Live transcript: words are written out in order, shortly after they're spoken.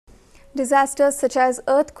Disasters such as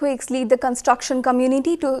earthquakes lead the construction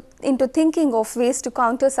community into thinking of ways to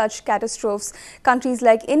counter such catastrophes. Countries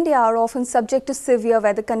like India are often subject to severe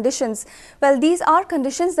weather conditions. Well, these are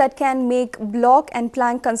conditions that can make block and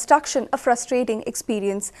plank construction a frustrating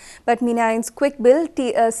experience. But Minaean's Quik-Build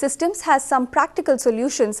systems has some practical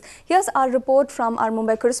solutions. Here's our report from our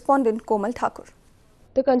Mumbai correspondent Komal Thakur.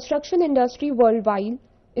 The construction industry worldwide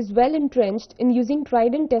is well entrenched in using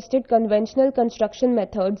tried and tested conventional construction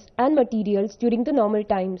methods and materials during the normal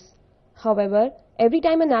times. However, every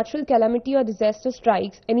time a natural calamity or disaster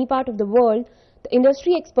strikes any part of the world, the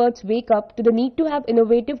industry experts wake up to the need to have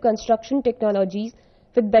innovative construction technologies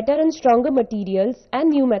with better and stronger materials and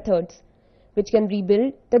new methods, which can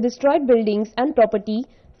rebuild the destroyed buildings and property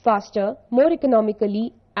faster, more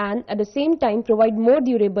economically, and at the same time provide more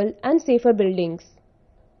durable and safer buildings.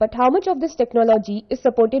 But how much of this technology is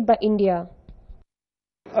supported by India?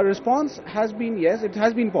 Our response has been yes, it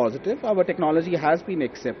has been positive. Our technology has been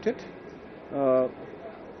accepted. Our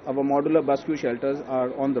modular bus queue shelters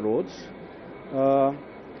are on the roads.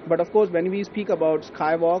 But of course, when we speak about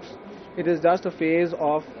skywalks, it is just a phase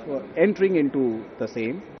of entering into the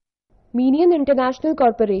same. Minaean International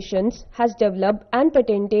Corporations has developed and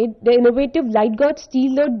patented the innovative light-gauge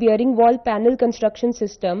steel load bearing wall panel construction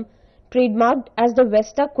system, trademarked as the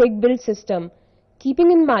Vesta Quik-Build system,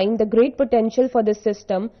 keeping in mind the great potential for this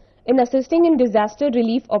system in assisting in disaster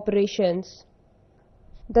relief operations.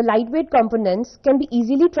 The lightweight components can be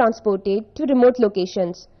easily transported to remote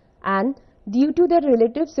locations and, due to their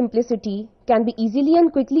relative simplicity, can be easily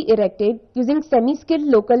and quickly erected using semi-skilled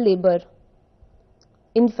local labor.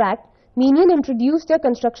 In fact, Minaean introduced their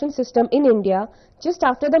construction system in India just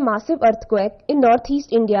after the massive earthquake in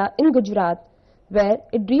northeast India in Gujarat, where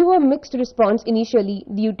it drew a mixed response initially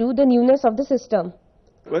due to the newness of the system.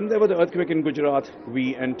 When there was the earthquake in Gujarat,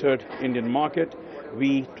 we entered Indian market.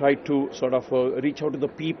 We tried to sort of reach out to the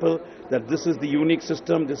people that this is the unique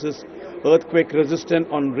system. This is earthquake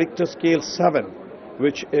resistant on Richter scale 7,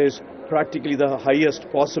 which is practically the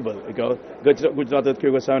highest possible. Because Gujarat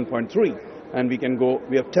earthquake was 7.3, and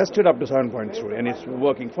we have tested up to 7.3, and it's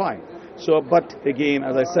working fine. So, but again,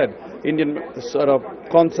 as I said, Indian sort of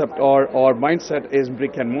concept or mindset is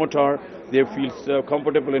brick and mortar. They feel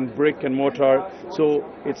comfortable in brick and mortar. So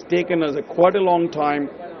it's taken us quite a long time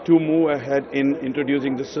to move ahead in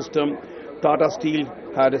introducing the system. Tata Steel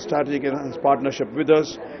had a strategic partnership with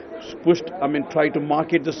us, tried to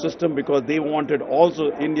market the system because they wanted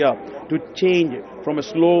also India to change from a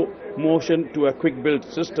slow motion to a quick build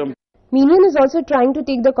system. Minaean is also trying to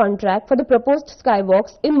take the contract for the proposed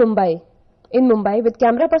skywalks in Mumbai. In Mumbai, with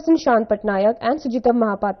camera person Shant Patnaik and Sujita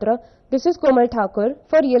Mahapatra, this is Komal Thakur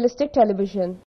for Realistic Television.